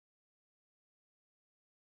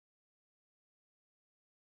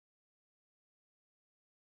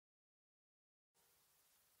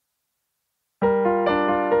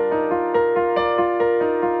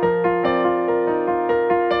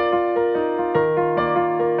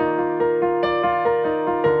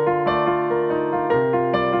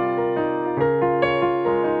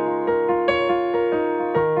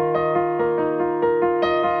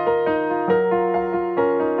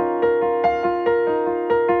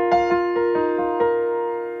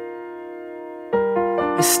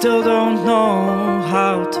I still don't know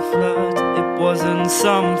how to flirt. It wasn't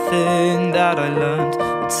something that I learned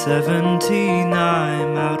at 17.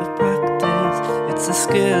 I'm out of practice. It's a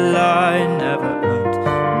skill I never earned.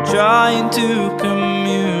 I'm trying to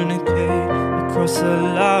communicate across a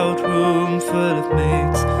loud room full of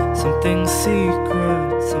mates. Something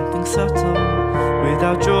secret, something subtle,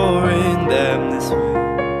 without drawing them this way.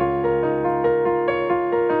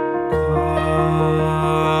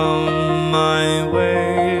 Come my way.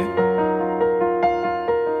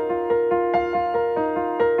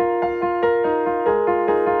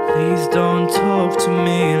 Please don't talk to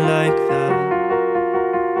me like that.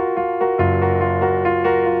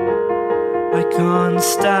 I can't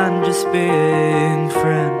stand just being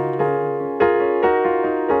friendly.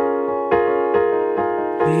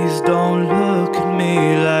 Please don't look at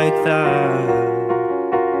me like that.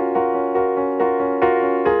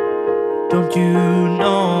 Don't you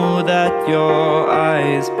know that your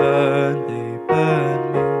eyes burn? They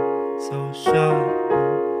burn me, so shut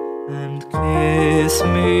and kiss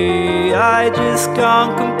me. I just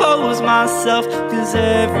can't compose myself, 'cause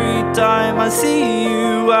every time I see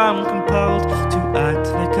you I'm compelled to act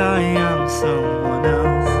like I am someone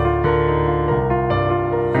else.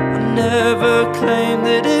 I never claimed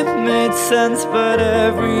that it made sense, but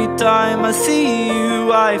every time I see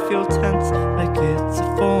you I feel tense, like it's a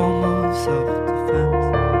form of self-defense.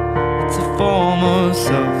 It's a form of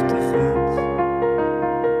self-defense.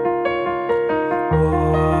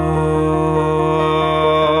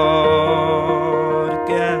 Warred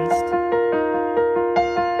against.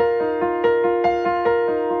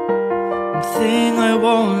 One thing I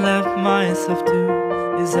won't let myself do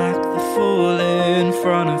is act the fool in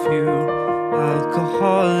front of you.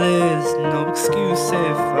 Alcohol is no excuse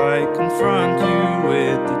if I confront you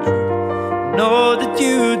with the truth. Know that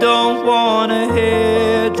you don't wanna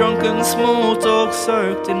hear drunken small talk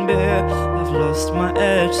soaked in beer. I've lost my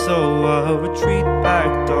edge, so I'll retreat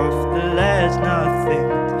backed off the ledge. Nothing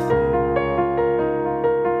to fear.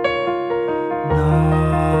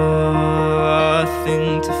 Nothing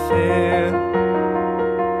to fear.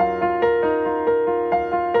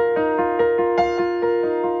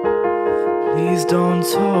 Please don't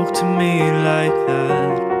talk to me like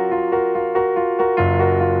that.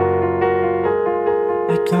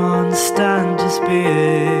 I can't stand just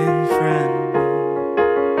being friendly.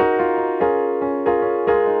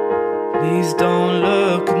 Please don't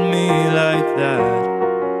look at me like that.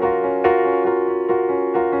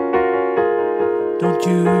 Don't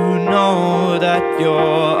you know that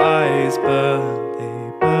your eyes burn? They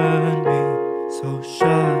burn me, so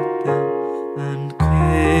shut them and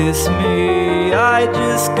kiss me. I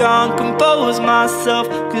just can't compose myself,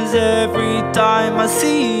 'cause every time I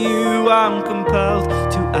see you I'm compelled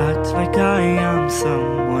to act like I am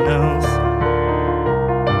someone else.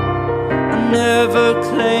 I never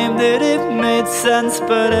claimed that it made sense,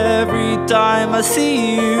 but every time I see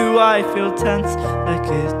you I feel tense, like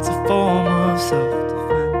it's a form of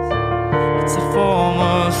self-defense. It's a form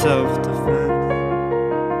of self-defense.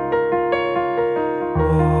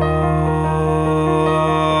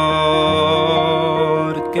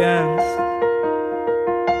 Warred against.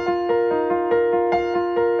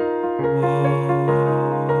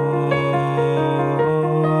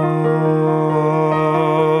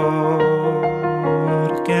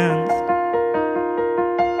 Warred against.